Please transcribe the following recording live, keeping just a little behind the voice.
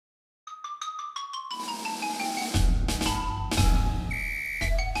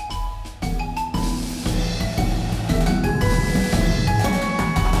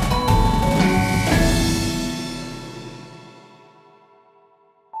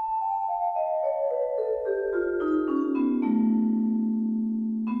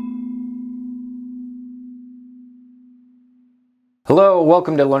Hello,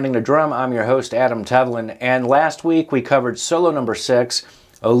 welcome to Learning to Drum. I'm your host, Adam Tevlin, and last week we covered solo number 6,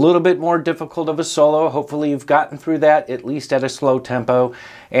 a little bit more difficult of a solo. Hopefully you've gotten through that, at least at a slow tempo,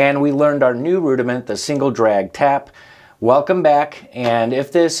 and we learned our new rudiment, the single drag tap. Welcome back, and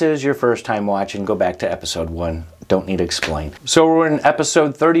if this is your first time watching, go back to episode 1. Don't need to explain. So we're in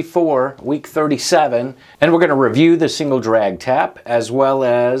episode 34, week 37, and we're going to review the single drag tap, as well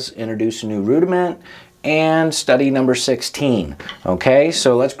as introduce a new rudiment, and study number 16. Okay,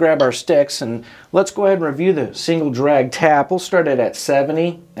 so let's grab our sticks and let's go ahead and review the single drag tap. We'll start it at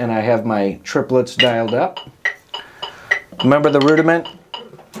 70, and I have my triplets dialed up. Remember the rudiment?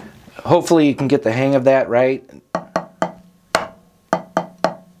 Hopefully you can get the hang of that, right?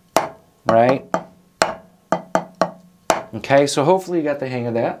 Right? Okay, so hopefully you got the hang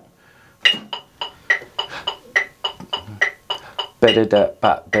of that. Okay,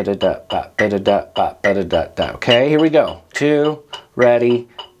 here we go. 2, ready,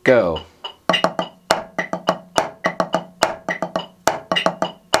 go.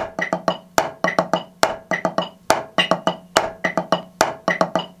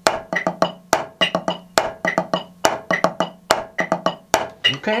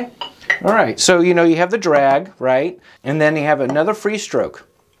 Okay, all right, so you know you have the drag, right? And then you have another free stroke.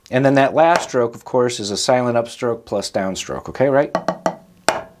 And then that last stroke, of course, is a silent upstroke plus downstroke, okay, right?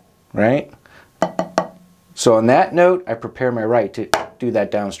 Right? So on that note, I prepare my right to do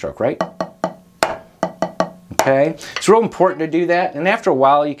that downstroke, right? Okay? It's real important to do that, and after a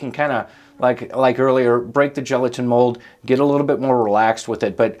while you can kind of, like earlier, break the gelatin mold, get a little bit more relaxed with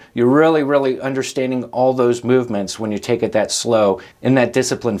it, but you're really understanding all those movements when you take it that slow in that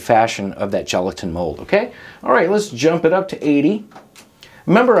disciplined fashion of that gelatin mold, okay? All right, let's jump it up to 80.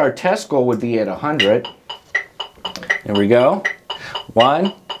 Remember, our test goal would be at 100. Here we go.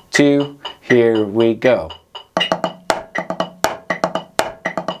 1, 2, here we go.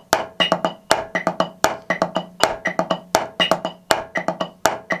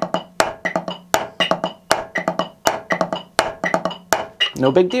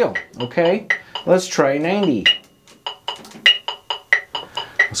 No big deal, okay? Let's try 90.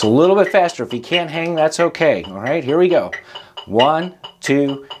 It's a little bit faster. If you can't hang, that's okay. All right, here we go. 1,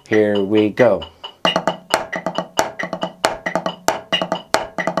 2, here we go.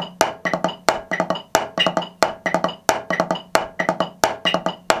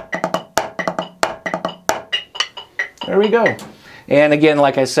 There we go. And again,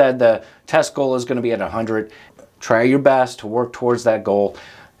 like I said, the test goal is going to be at 100. Try your best to work towards that goal.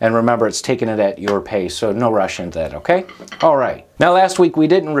 And remember, it's taking it at your pace, so no rush into that, okay? All right. Now, last week we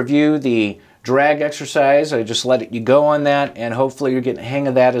didn't review the drag exercise. I just let you go on that, and hopefully you're getting the hang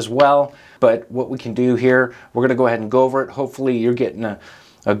of that as well. But what we can do here, we're going to go ahead and go over it. Hopefully you're getting a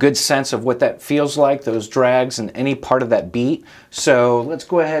good sense of what that feels like, those drags and any part of that beat. So let's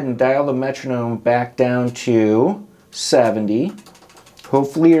go ahead and dial the metronome back down to 70.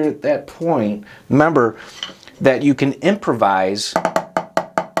 Hopefully you're at that point. Remember that you can improvise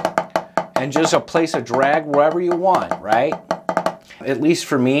and just place a drag wherever you want, right? At least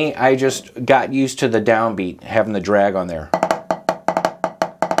for me, I just got used to the downbeat, having the drag on there.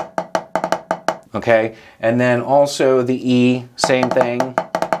 Okay, and then also the E, same thing.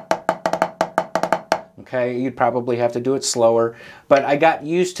 Okay, you'd probably have to do it slower, but I got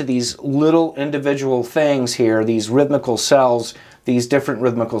used to these little individual things here, these rhythmical cells, these different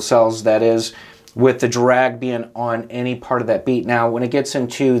rhythmical cells, that is, with the drag being on any part of that beat. Now, when it gets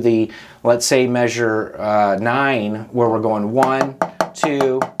into the, let's say, measure 9, where we're going 1,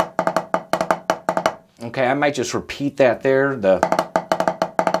 2, okay, I might just repeat that there. What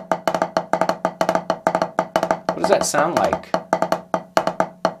does that sound like?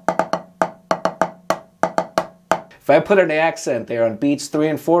 If I put an accent there on beats 3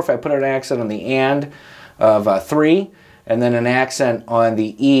 and 4, if I put an accent on the and of 3, and then an accent on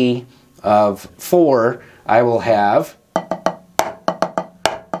the E of 4, I will have,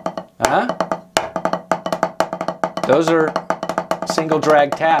 those are single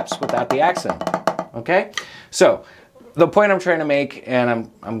drag taps without the accent, okay? So the point I'm trying to make, and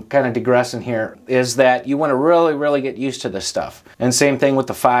I'm kind of digressing here, is that you want to really get used to this stuff. And same thing with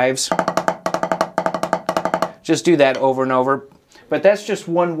the 5s. Just do that over and over. But that's just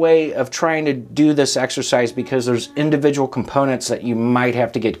one way of trying to do this exercise, because there's individual components that you might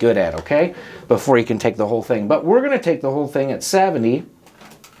have to get good at, okay? Before you can take the whole thing. But we're going to take the whole thing at 70.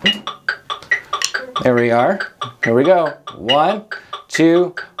 There we are. Here we go. 1,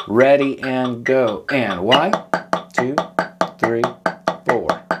 2, ready, and go. And 1, 2, 3, 4.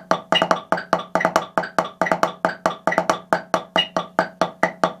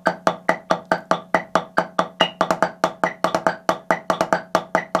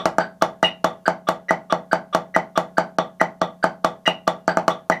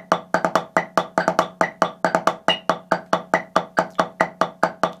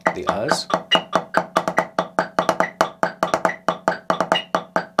 pause.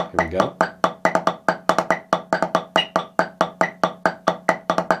 Here we go.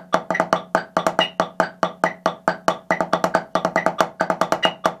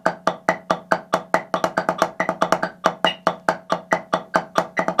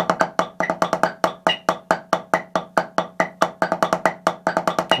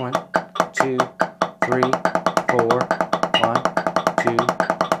 One, two, three, four, 1, 2.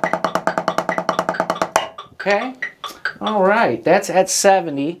 Okay. All right. That's at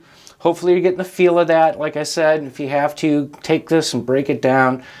 70. Hopefully you're getting the feel of that. Like I said, if you have to, take this and break it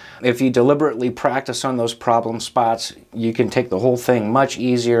down. If you deliberately practice on those problem spots, you can take the whole thing much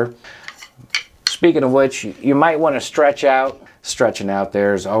easier. Speaking of which, you might want to stretch out. Stretching out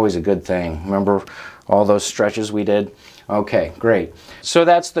there is always a good thing. Remember all those stretches we did? Okay, great. So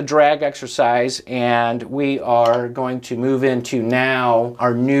that's the drag exercise, and we are going to move into now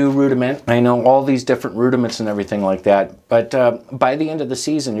our new rudiment. I know all these different rudiments and everything like that, but by the end of the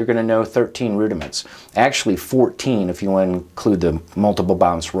season, you're going to know 13 rudiments. Actually 14 if you want to include the multiple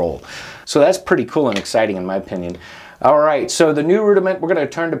bounce roll. So that's pretty cool and exciting in my opinion. All right, so the new rudiment, we're going to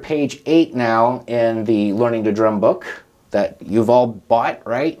turn to page 8 now in the Learning to Drum book that you've all bought,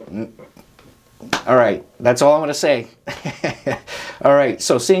 right? All right, that's all I'm going to say. All right,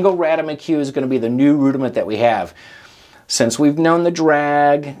 so Single Ratamacue is going to be the new rudiment that we have. Since we've known the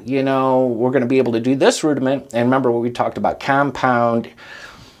drag, you know, we're going to be able to do this rudiment. And remember what we talked about, compound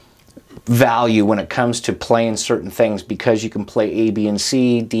value when it comes to playing certain things, because you can play A, B, and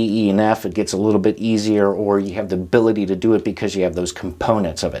C, D, E, and F. It gets a little bit easier, or you have the ability to do it because you have those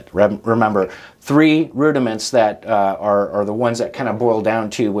components of it. Remember, 3 rudiments that are the ones that kind of boil down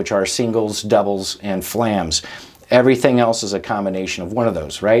to, which are singles, doubles, and flams. Everything else is a combination of one of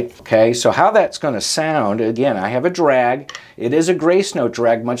those, right? Okay, so how that's going to sound, again, I have a drag. It is a grace note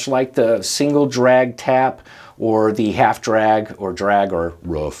drag, much like the single drag tap or the half drag or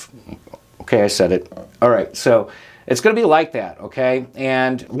roof. Okay, I said it. All right, so it's going to be like that, okay?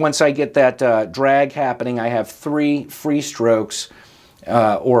 And once I get that drag happening, I have 3 free strokes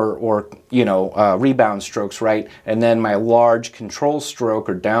rebound strokes, right? And then my large control stroke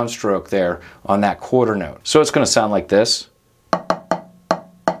or downstroke there on that quarter note. So it's going to sound like this.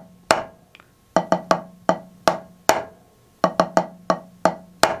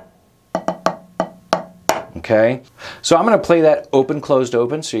 Okay, so I'm going to play that open, closed,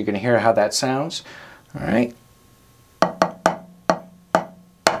 open, so you can hear how that sounds. All right.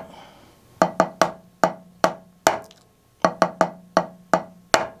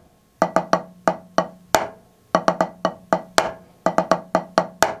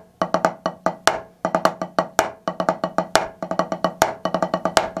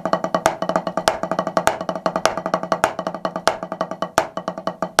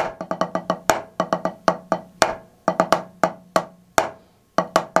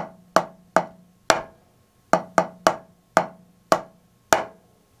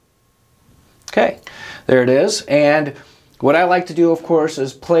 Okay, there it is. And what I like to do, of course,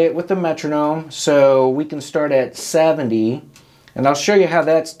 is play it with the metronome. So we can start at 70, and I'll show you how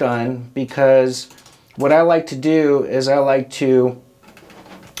that's done, because what I like to do is I'm going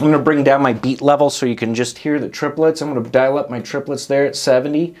to bring down my beat level so you can just hear the triplets. I'm going to dial up my triplets there at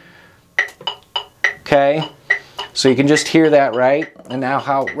 70. Okay, so you can just hear that, right? And now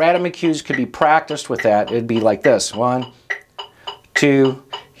how Ratamakes could be practiced with that, it'd be like this. 1, 2,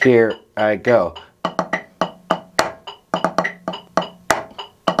 here I go.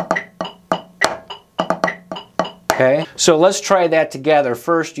 Okay, so let's try that together.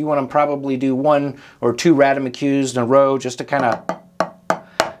 First, you want to probably do 1 or 2 Ratamacues in a row just to kind of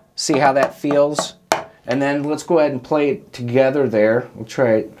see how that feels. And then let's go ahead and play it together there. We'll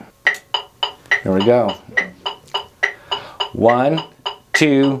try it. Here we go. 1,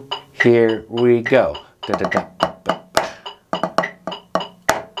 2, here we go. Da, da, da.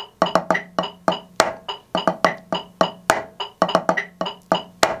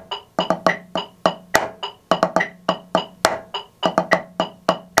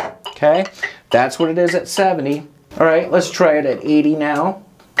 Okay, that's what it is at 70. All right, let's try it at 80 now.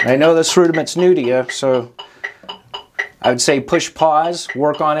 I know this rudiment's new to you, so I would say push pause,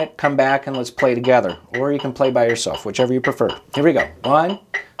 work on it, come back, and let's play together. Or you can play by yourself, whichever you prefer. Here we go. 1,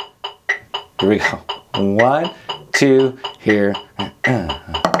 here we go. 1, 2, here.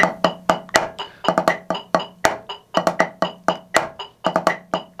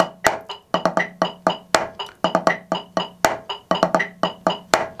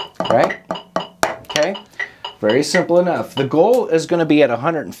 Right? Okay, very simple enough. The goal is going to be at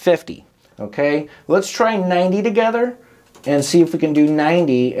 150. Okay, let's try 90 together. and see if we can do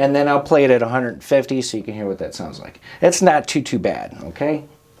 90, and then I'll play it at 150 so you can hear what that sounds like. It's not too bad, okay?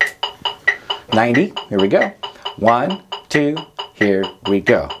 90, here we go. 1, 2, here we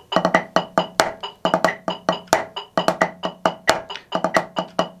go.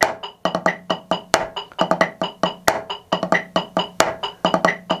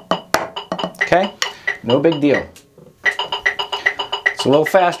 Okay, no big deal. It's a little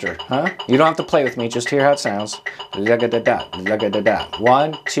faster, huh? You don't have to play with me, just hear how it sounds. Da-da-da-da, da-da-da-da.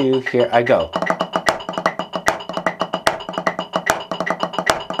 1, 2, here I go.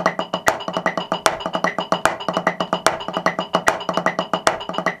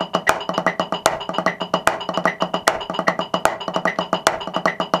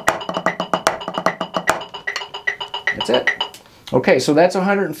 That's it. Okay, so that's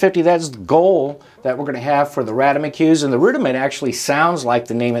 150. That's the goal that we're going to have for the Ratamacues. And the rudiment actually sounds like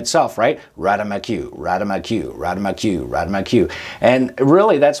the name itself, right? Ratamacue, Ratamacue, Ratamacue, Ratamacue. And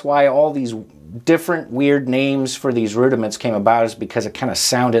really, that's why all these different weird names for these rudiments came about, is because it kind of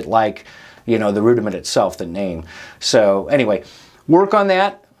sounded like, you know, the rudiment itself, the name. So anyway, work on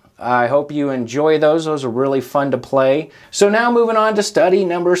that. I hope you enjoy those. Those are really fun to play. So now moving on to study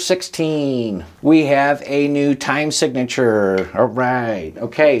number 16. We have a new time signature. All right.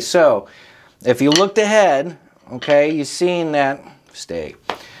 Okay, so if you looked ahead, okay, you've seen that,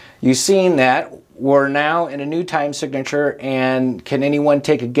 you've seen that we're now in a new time signature, and can anyone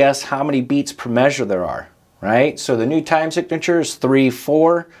take a guess how many beats per measure there are, right? So the new time signature is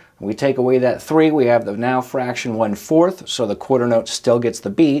 3/4. We take away that 3, we have the now fraction 1/4, so the quarter note still gets the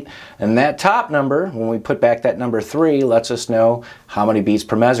beat. And that top number, when we put back that number 3, lets us know how many beats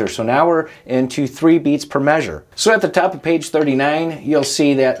per measure. So now we're into 3 beats per measure. So at the top of page 39, you'll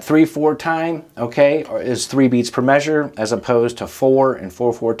see that 3/4 time, okay, is 3 beats per measure, as opposed to 4 and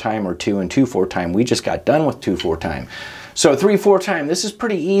 4/4 time, or 2 and 2/4 time. We just got done with 2/4 time. So 3/4 time, this is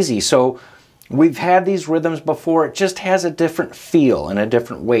pretty easy. So we've had these rhythms before. It just has a different feel and a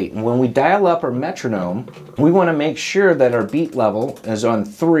different weight. And when we dial up our metronome, we want to make sure that our beat level is on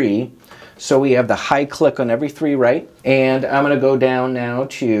 3. So we have the high click on every 3, right? And I'm going to go down now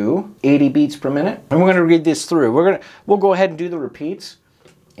to 80 beats per minute. And we're going to read this through. We'll go ahead and do the repeats.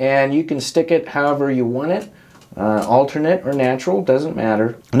 And you can stick it however you want it. Alternate or natural, doesn't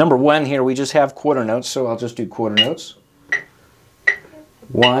matter. Number 1 here, we just have quarter notes. So I'll just do quarter notes.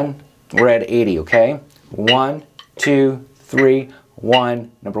 1. We're at 80, okay? 1, 2, 3, 1,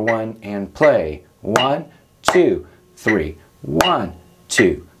 number 1, and play. 1, 2, 3, 1,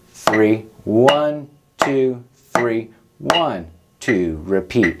 2, 3, 1, 2, 3, 1, 2.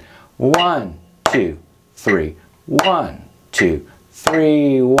 Repeat. 1, 2, 3, 1, 2,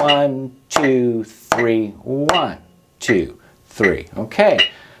 3, 1, 2, 3, 1, 2, 3. Okay,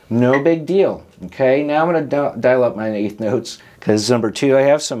 no big deal. Okay, now I'm going to dial up my 8th notes, because number 2, I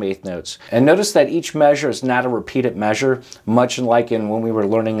have some 8th notes. And notice that each measure is not a repeated measure, much like in when we were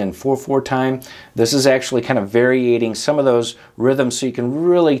learning in 4/4 time. This is actually kind of variating some of those rhythms, so you can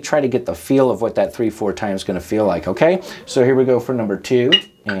really try to get the feel of what that 3/4 time is going to feel like, okay? So here we go for number 2,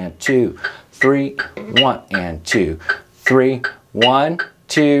 and 2, 3, 1, and 2, 3, 1,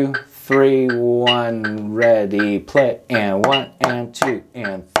 2, 3, 1, ready, play, and 1, and 2,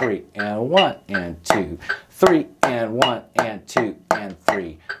 and 3, and 1, and 2, 3, and 1, and 2, and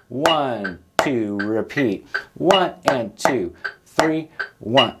 3, 1, 2, repeat, 1, and 2, 3,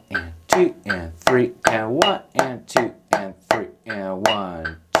 1, and 2, and 3, and 1, and 2, and 3, and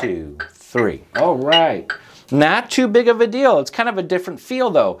 1, 2, 3. All right. Not too big of a deal. It's kind of a different feel,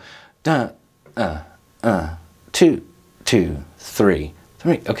 though. 2, 2, 3.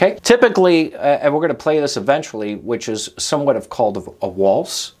 Okay. Typically, we're going to play this eventually, which is somewhat called a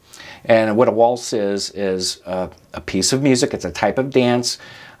waltz. And what a waltz is a piece of music. It's a type of dance.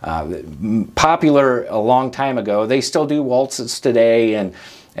 Popular a long time ago. They still do waltzes today and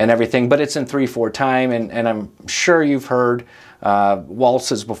everything, but it's in 3/4 time. And I'm sure you've heard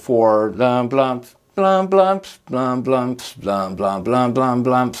waltzes before. Blum blump, blum blumps, blum blumps, blum blum blum blum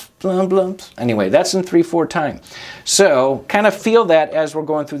blumps, blum blumps. Anyway, that's in 3/4 time. So kind of feel that as we're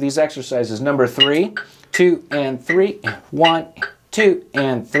going through these exercises. Number 3, 2, and 3, 1, 2,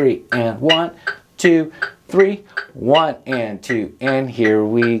 and 3, and 1, 2, 3, 1, and 2, and here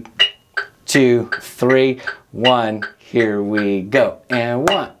we 2, 3, 1, here we go, and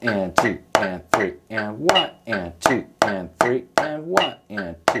 1, and 2, and 3, and 1, and 2, and 3, and 1,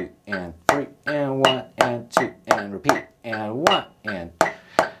 and 2, and 3, and 1, and 2, and repeat, and 1, and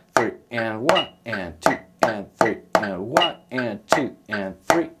 3, and 1, and 2, and 3, and 1, and 2, and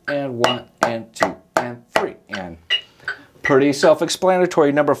 3, and 1, and 2, and 3, and Pretty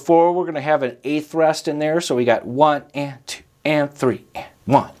self-explanatory. Number 4, we're going to have an 8th rest in there. So we got 1 and 2 and 3 and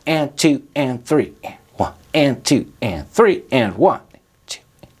 1 and 2 and 3 and 1 and 2 and 3 and 1, 2,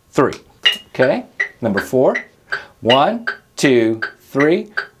 3. Okay, number 4. 1, 2,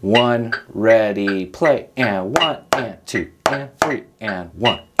 3. 1, ready, play. And 1 and 2 and 3 and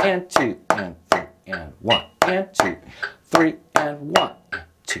 1 and 2 and 3 and 1 and 2, 3 and 1 and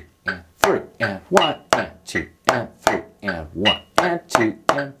 2 and 3 and 1 and 2 and 3 and 1 and 2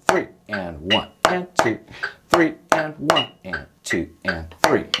 and 3 and 1 and 2, 3 and 1 and 2 and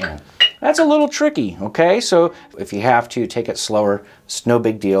 3 and. That's a little tricky, okay? So if you have to, take it slower. It's no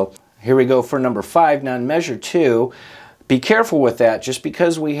big deal. Here we go for number 5. Now in measure 2, be careful with that. Just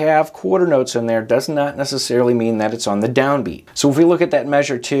because we have quarter notes in there does not necessarily mean that it's on the downbeat. So if we look at that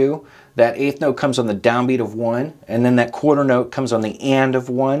measure 2, that 8th note comes on the downbeat of 1, and then that quarter note comes on the and of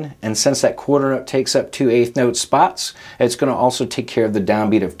 1. And since that quarter note takes up 2 8th note spots, it's going to also take care of the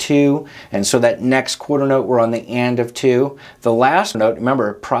downbeat of 2. And so that next quarter note, we're on the and of 2. The last note,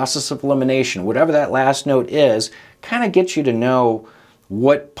 remember, process of elimination, whatever that last note is, kind of gets you to know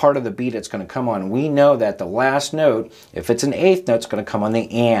what part of the beat it's going to come on. We know that the last note, if it's an 8th note, it's going to come on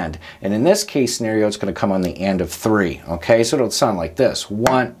the and. And in this case scenario, it's going to come on the and of 3. Okay, so it'll sound like this.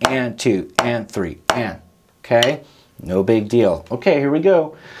 1 and 2 and 3 and. Okay, no big deal. Okay, here we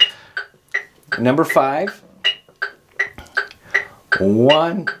go. Number 5.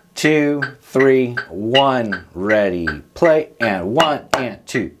 1, 2, 3, 1, ready, play, and 1 and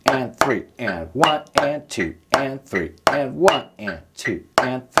 2 and 3 and 1 and 2 and 3 and 1 and 2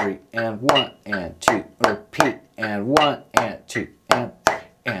 and 3 and 1 and 2, repeat, and 1 and 2 and 3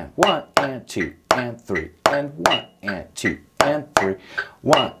 and 1 and 2 and 3 and 1 and 2 and 3,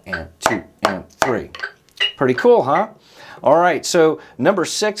 1 and 2 and 3. Pretty cool, huh? All right, so number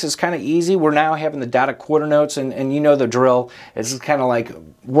 6 is kind of easy. We're now having the dotted quarter notes, and you know the drill. This is kind of like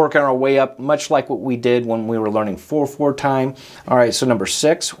working our way up, much like what we did when we were learning 4/4 time. All right, so number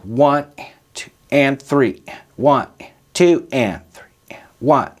 6, 1 and 2 and 3, 1, 2 and 3,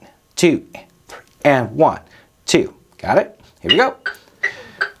 1, 2 and 3, and 1, 2. Got it? Here we go.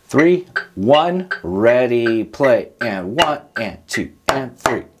 3, 1, ready, play, and 1 and 2 and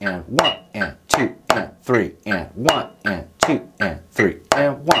 3 and 1 and 2 and 3 and 1 and 2 and 3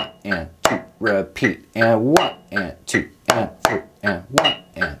 and 1 and 2, repeat, and 1 and 2 and 3 and 1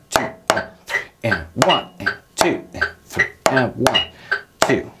 and 2 and 3 and 1 and 2 and 3 and 1,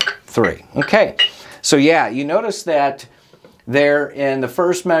 2, 3. Okay, so yeah, you notice that there in the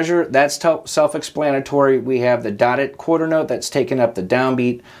first measure, that's self-explanatory. We have the dotted quarter note that's taken up the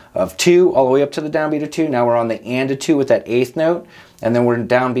downbeat of 2 all the way up to the downbeat of 2. Now we're on the and of 2 with that 8th note, and then we're in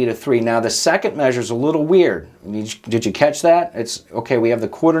downbeat of 3. Now the second measure is a little weird. Did you catch that? It's okay, we have the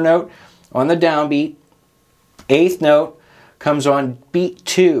quarter note on the downbeat, 8th note comes on beat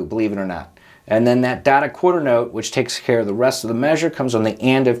 2, believe it or not. And then that dotted quarter note, which takes care of the rest of the measure, comes on the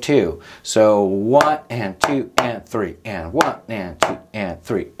and of 2. So 1 and 2 and 3 and 1 and 2 and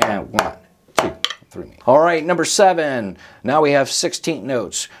 3 and 1, 2, 3. All right, number 7. Now we have 16th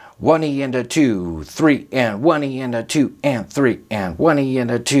notes. 1 E and a 2, 3 and 1 E and a 2 and 3 and 1 E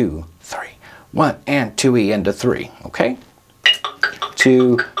and a 2, 3, 1 and 2 E and a 3. Okay?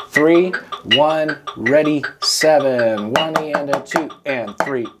 2, 3, 1, ready, 7, 1 E and a 2 and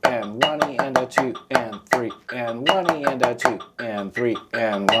 3 and 1 E and a 2 and 3 and 1 E and a 2 and 3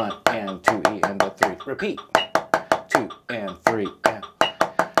 and 1 and 2 E and a 3. Repeat. 2 and 3 and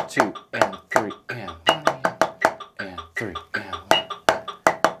 2 and 3 and 1 and 3 and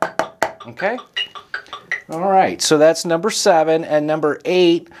 1. Okay? All right, so that's number 7, and number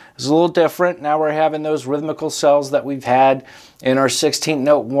 8 is a little different. Now we're having those rhythmical cells that we've had in our 16th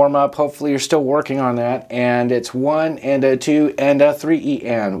note warm-up. Hopefully you're still working on that. And it's 1 and a 2 and a 3 E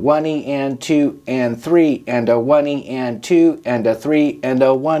and 1 E and 2 and 3 and a 1 E and 2 and a 3 and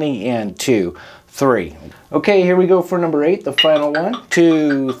a 1 E and 2, 3. Okay, here we go for number 8, the final one.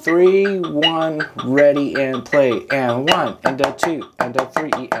 2, 3, 1, ready and play, and 1 and a 2 and a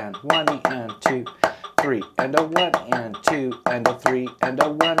 3 E and 1 E and 2, 3 and a 1 and 2 and a 3 and a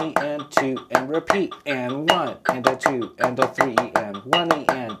 1 E and 2 and repeat, and 1 and a 2 and a 3 E and 1 E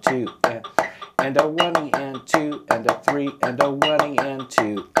and 2 and a 1 E and 2 and a 3 and a 1 E and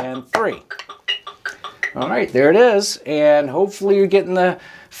 2 and 3. All right, there it is, and hopefully you're getting the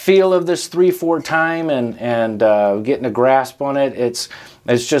feel of this 3/4 time and getting a grasp on it.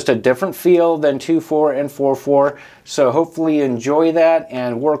 It's just a different feel than 2/4 and 4/4. So hopefully you enjoy that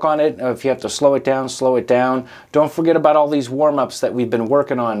and work on it. If you have to slow it down, slow it down. Don't forget about all these warm-ups that we've been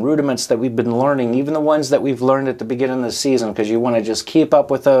working on, rudiments that we've been learning, even the ones that we've learned at the beginning of the season, because you want to just keep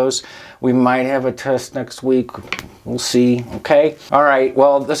up with those. We might have a test next week. We'll see, okay? All right,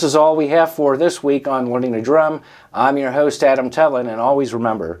 well, this is all we have for this week on Learning to Drum. I'm your host, Adam Tellin, and always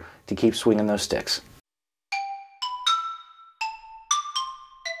remember to keep swinging those sticks.